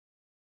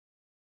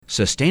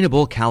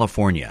Sustainable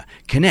California.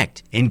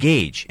 Connect,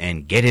 engage,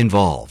 and get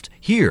involved.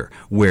 Here,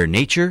 where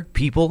nature,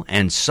 people,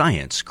 and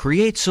science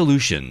create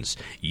solutions.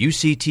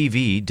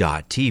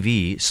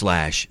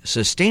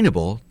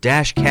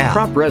 uctv.tv/sustainable-cal.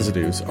 Crop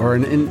residues are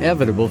an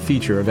inevitable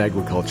feature of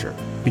agriculture.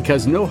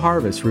 Because no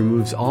harvest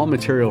removes all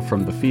material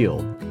from the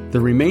field,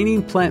 the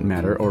remaining plant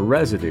matter or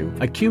residue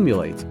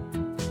accumulates.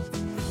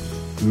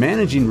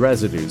 Managing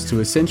residues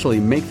to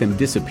essentially make them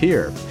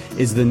disappear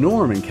is the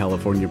norm in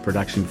California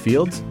production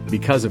fields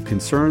because of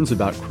concerns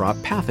about crop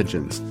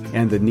pathogens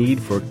and the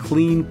need for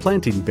clean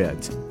planting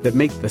beds that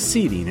make the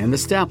seeding and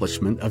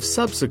establishment of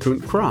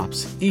subsequent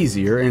crops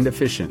easier and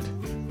efficient.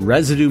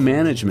 Residue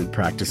management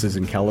practices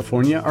in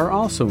California are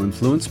also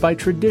influenced by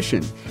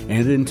tradition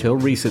and until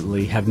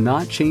recently have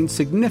not changed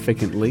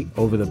significantly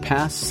over the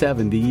past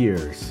 70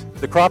 years.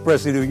 The crop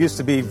residue used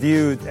to be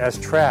viewed as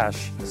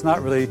trash. It's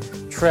not really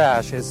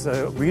trash. It's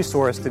a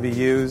resource to be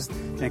used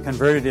and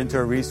converted into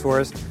a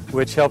resource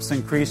which helps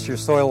increase your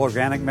soil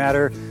organic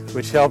matter,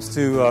 which helps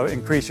to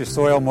increase your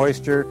soil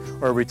moisture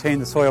or retain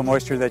the soil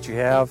moisture that you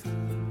have.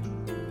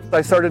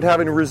 I started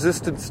having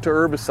resistance to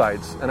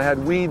herbicides and I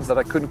had weeds that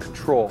I couldn't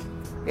control.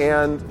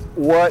 And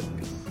what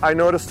I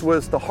noticed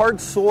was the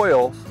hard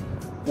soils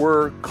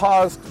were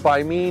caused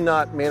by me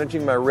not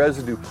managing my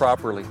residue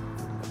properly.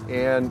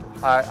 And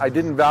I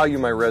didn't value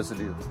my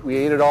residue. We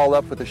ate it all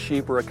up with a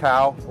sheep or a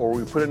cow, or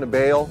we put it in a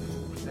bale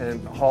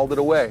and hauled it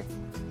away.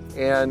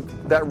 And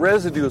that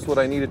residue is what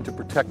I needed to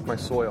protect my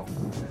soil.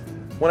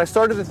 When I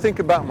started to think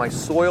about my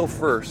soil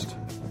first,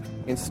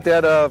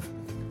 instead of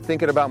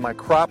thinking about my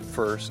crop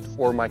first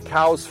or my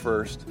cows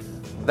first,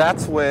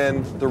 that's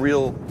when the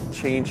real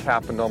change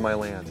happened on my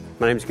land.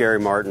 My name's Gary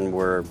Martin.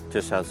 We're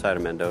just outside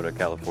of Mendota,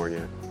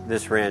 California.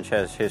 This ranch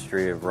has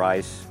history of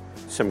rice,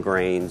 some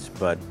grains,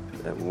 but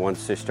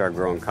once they started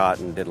growing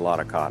cotton, did a lot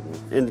of cotton.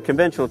 In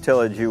conventional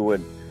tillage, you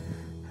would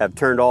have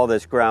turned all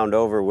this ground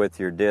over with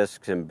your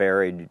discs and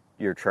buried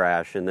your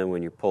trash, and then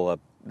when you pull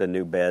up the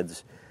new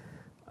beds,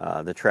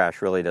 the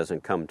trash really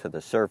doesn't come to the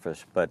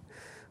surface. But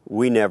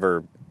we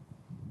never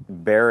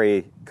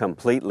bury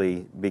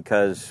completely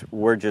because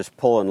we're just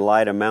pulling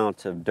light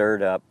amounts of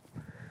dirt up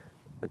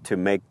to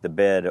make the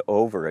bed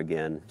over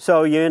again.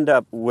 So you end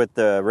up with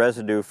the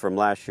residue from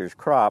last year's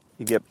crop.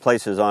 You get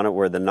places on it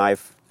where the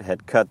knife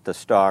had cut the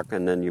stalk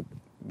and then you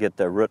get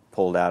the root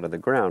pulled out of the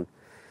ground.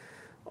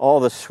 All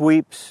the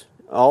sweeps,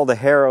 all the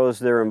harrows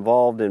that are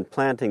involved in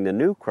planting the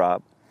new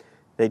crop,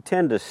 they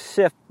tend to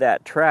sift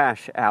that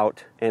trash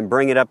out and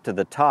bring it up to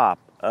the top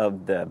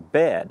of the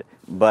bed.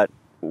 But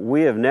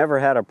we have never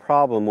had a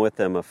problem with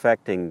them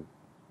affecting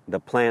the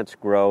plants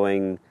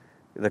growing,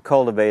 the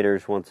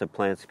cultivators once the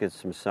plants get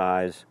some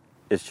size.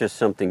 It's just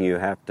something you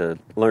have to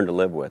learn to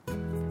live with.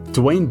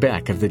 Dwayne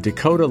Beck of the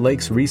Dakota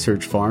Lakes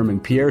Research Farm in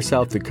Pierre,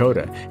 South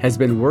Dakota, has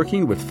been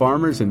working with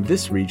farmers in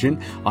this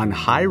region on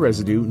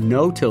high-residue,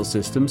 no-till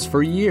systems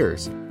for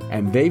years,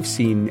 and they've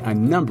seen a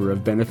number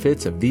of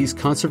benefits of these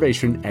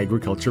conservation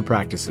agriculture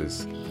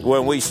practices.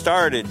 When we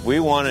started, we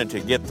wanted to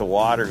get the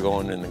water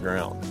going in the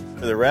ground.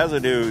 The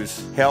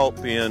residues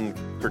help in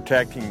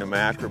protecting the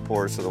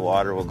macropore so the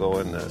water will go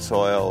in the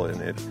soil,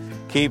 and it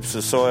keeps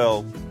the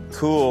soil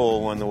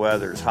cool when the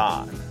weather's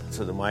hot,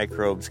 so the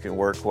microbes can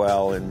work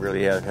well and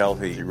really have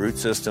healthy root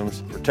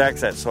systems.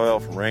 Protects that soil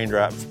from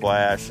raindrop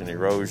splash and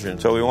erosion.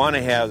 So we want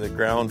to have the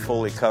ground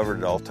fully covered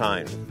at all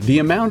times. The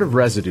amount of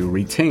residue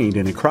retained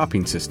in a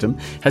cropping system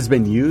has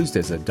been used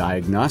as a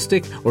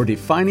diagnostic or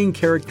defining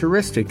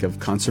characteristic of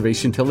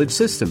conservation tillage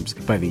systems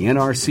by the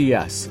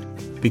NRCS,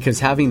 because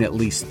having at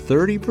least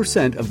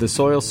 30% of the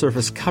soil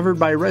surface covered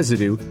by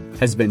residue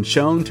has been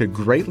shown to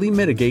greatly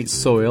mitigate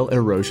soil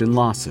erosion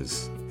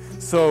losses.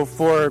 So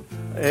for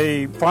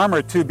a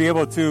farmer to be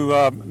able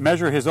to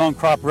measure his own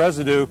crop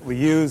residue, we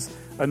use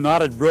a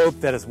knotted rope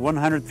that is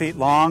 100 feet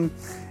long.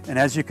 And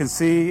as you can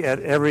see, at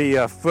every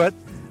foot,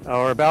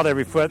 or about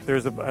every foot,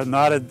 there's a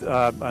knotted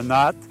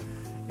knot.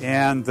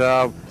 And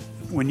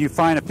when you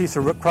find a piece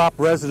of crop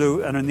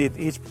residue underneath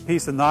each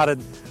piece of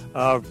knotted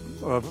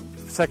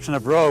section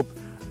of rope,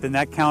 then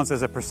that counts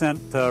as a percent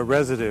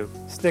residue.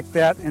 Stick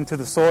that into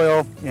the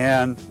soil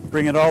and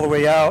bring it all the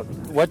way out.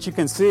 What you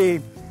can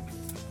see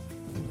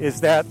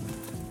is that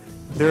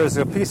there is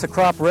a piece of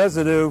crop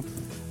residue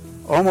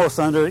almost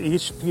under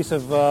each piece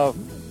of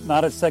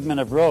knotted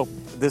segment of rope.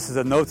 This is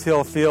a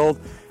no-till field,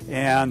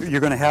 and you're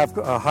going to have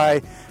a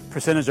high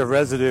percentage of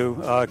residue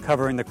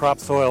covering the crop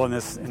soil in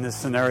this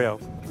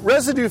scenario.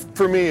 Residue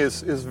for me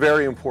is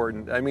very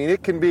important. I mean,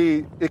 it can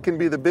be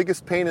the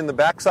biggest pain in the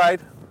backside,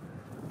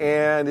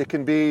 and it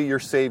can be your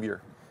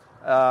savior.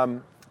 The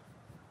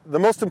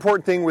most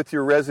important thing with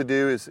your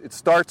residue is it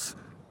starts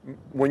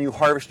when you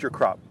harvest your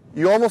crop.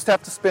 You almost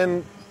have to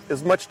spend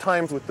as much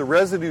time with the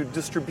residue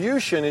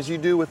distribution as you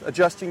do with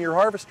adjusting your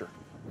harvester.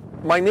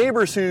 My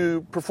neighbors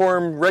who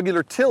perform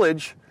regular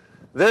tillage,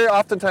 they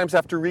oftentimes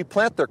have to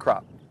replant their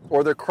crop,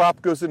 or their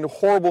crop goes into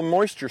horrible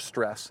moisture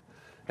stress.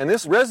 And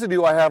this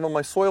residue I have on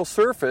my soil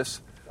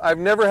surface, I've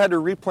never had to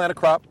replant a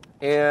crop,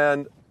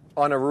 and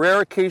on a rare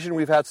occasion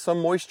we've had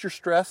some moisture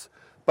stress,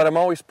 but I'm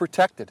always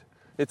protected.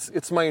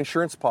 It's my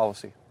insurance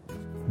policy.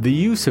 The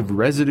use of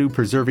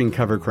residue-preserving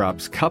cover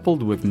crops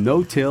coupled with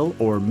no-till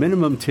or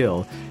minimum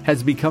till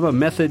has become a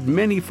method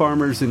many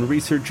farmers and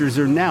researchers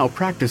are now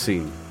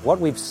practicing. What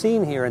we've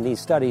seen here in these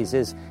studies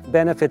is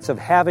benefits of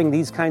having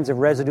these kinds of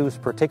residues,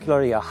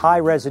 particularly a high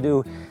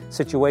residue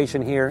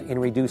situation here in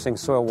reducing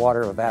soil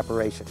water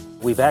evaporation.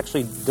 We've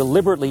actually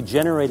deliberately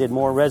generated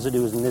more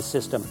residues in this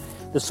system.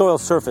 The soil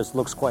surface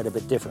looks quite a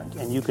bit different,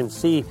 and you can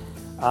see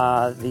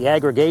the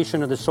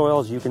aggregation of the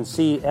soils. You can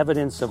see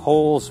evidence of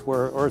holes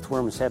where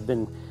earthworms have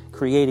been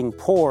creating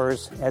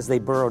pores as they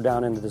burrow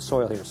down into the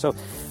soil here. So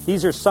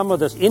these are some of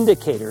the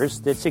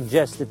indicators that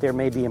suggest that there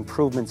may be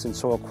improvements in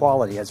soil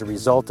quality as a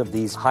result of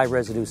these high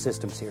residue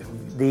systems here.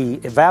 The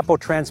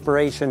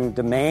evapotranspiration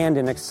demand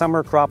in a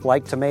summer crop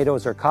like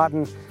tomatoes or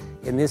cotton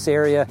in this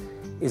area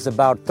is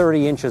about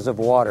 30 inches of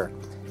water.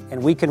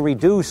 And we can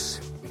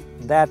reduce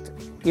that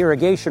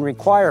irrigation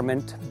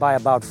requirement by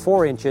about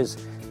 4 inches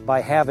by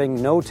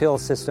having no-till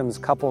systems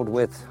coupled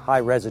with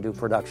high residue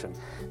production.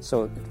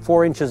 So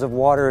 4 inches of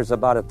water is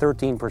about a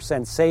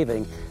 13%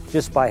 saving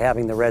just by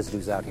having the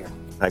residues out here.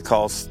 I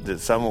call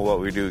some of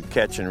what we do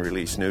catch and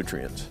release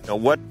nutrients. Now,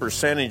 what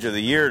percentage of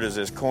the year does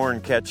this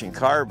corn catching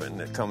carbon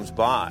that comes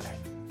by?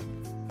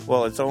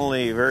 Well, it's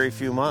only a very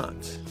few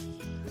months.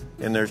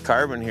 And there's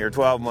carbon here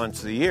 12 months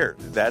of the year.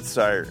 That's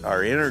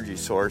our energy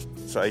source.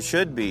 So I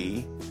should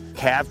be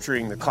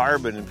capturing the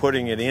carbon and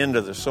putting it into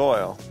the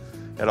soil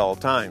at all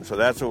times. So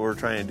that's what we're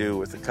trying to do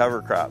with the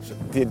cover crops.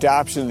 The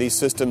adoption of these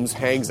systems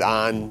hangs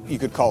on, you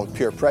could call it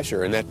peer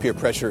pressure, and that peer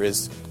pressure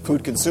is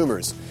food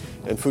consumers.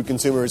 And food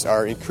consumers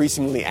are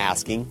increasingly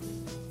asking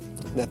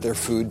that their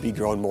food be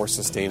grown more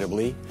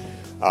sustainably,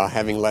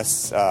 having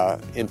less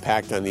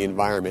impact on the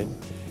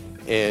environment.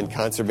 And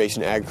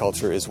conservation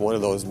agriculture is one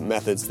of those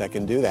methods that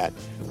can do that.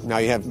 Now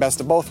you have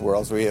best of both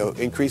worlds, where you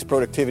increase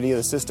productivity of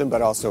the system,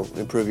 but also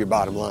improve your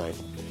bottom line.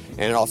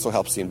 And it also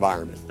helps the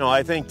environment. No,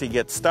 I think to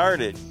get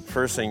started,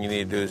 first thing you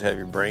need to do is have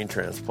your brain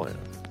transplanted.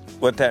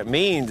 What that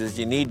means is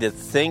you need to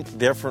think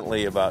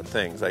differently about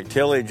things. Like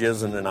tillage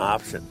isn't an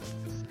option.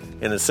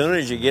 And as soon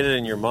as you get it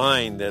in your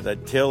mind that a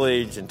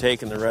tillage and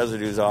taking the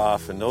residues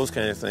off and those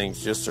kind of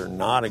things just are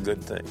not a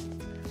good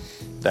thing,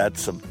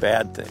 that's a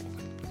bad thing.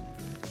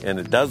 And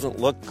it doesn't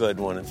look good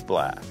when it's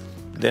black.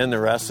 Then the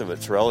rest of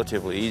it's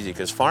relatively easy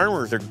because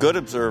farmers are good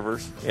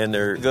observers and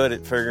they're good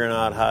at figuring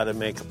out how to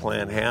make a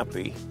plant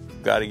happy.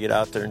 Got to get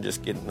out there and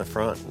just get in the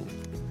front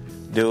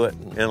and do it.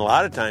 And a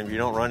lot of times you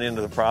don't run into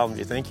the problems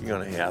you think you're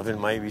going to have. It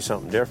might be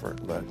something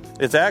different, but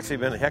it's actually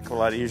been a heck of a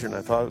lot easier than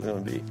I thought it was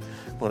going to be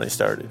when I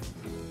started.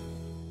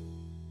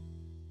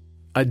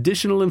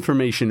 Additional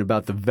information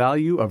about the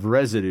value of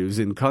residues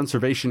in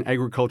conservation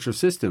agriculture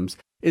systems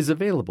is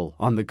available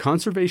on the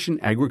Conservation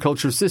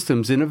Agriculture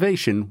Systems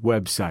Innovation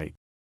website.